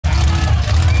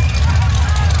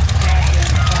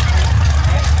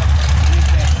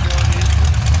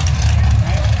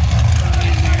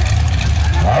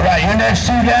next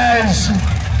two guys,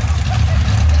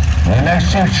 the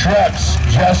next two trucks,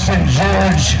 Justin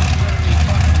George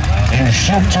and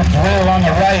Shoot to Thrill on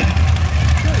the right.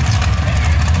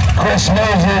 Chris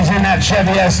Moses in that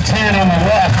Chevy S10 on the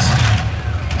left.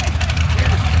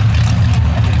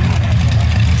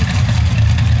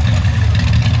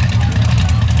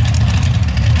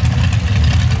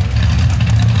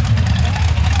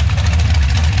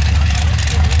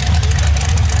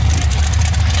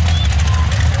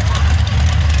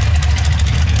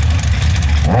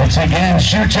 Once again,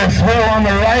 Shoot Your Thrill on the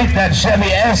right, that Chevy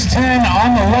S10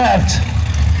 on the left.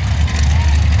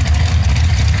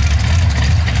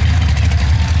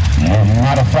 And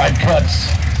modified cuts.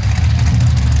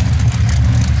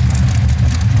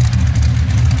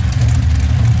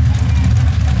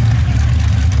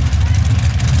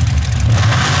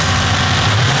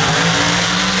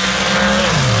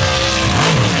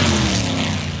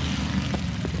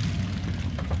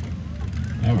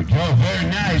 There we go, very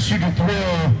nice. Shoot Your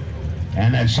Thrill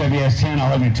and that Chevy S10. I'll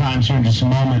have your times here in just a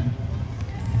moment.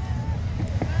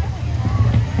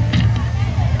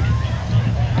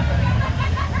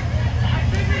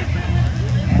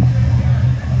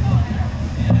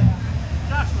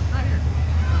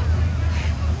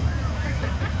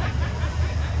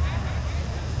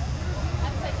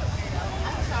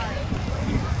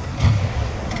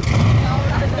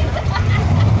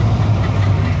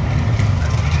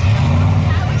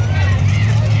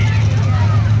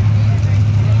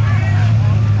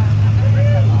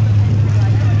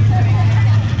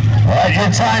 Your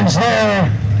times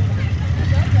there.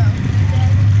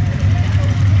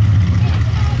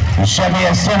 The Chevy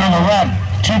S10 on the left,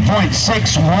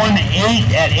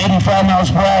 2.618 at 85 miles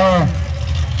per hour.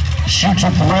 Shoot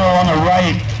Your Thrill on the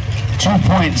right,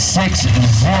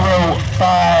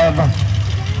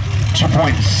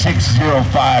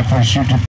 2.605 for Shoot Your